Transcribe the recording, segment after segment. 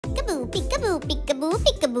Peekaboo, peekaboo,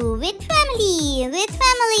 peekaboo, peekaboo with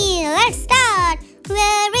family, let's start.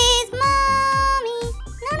 Where is mommy?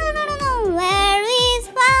 No. Where is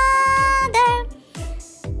father?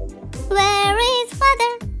 Where is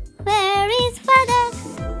father? Where is father?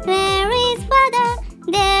 Where is father?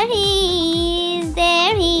 There he is,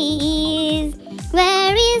 there he is.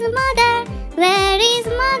 Where is mother? Where is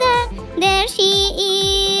mother? There she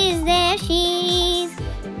is, there she is,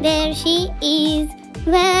 there she is.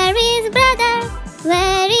 Where is brother?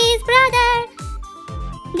 Where is brother?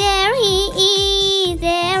 There he is,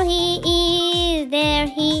 there he is, there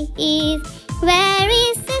he is. Where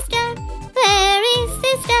is sister? Where is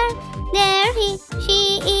sister? There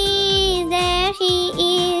she is, there she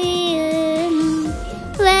is.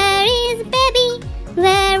 Where is baby?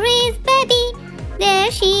 Where is baby? There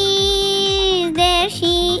she is, there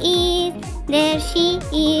she is, there she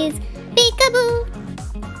is. Peekaboo,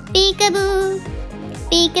 peekaboo.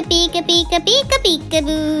 Peeka, peeka, peeka, peeka,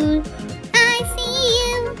 peekaboo. I see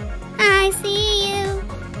you, I see you,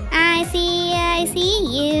 I see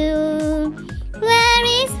you. Where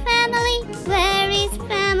is family? Where is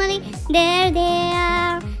family? There they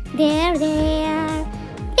are, there they are.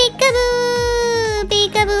 Peekaboo,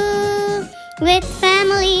 peekaboo. With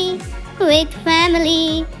family, with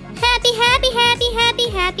family. Happy, happy, happy, happy,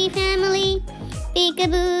 happy family.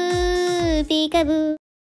 Peekaboo, peekaboo.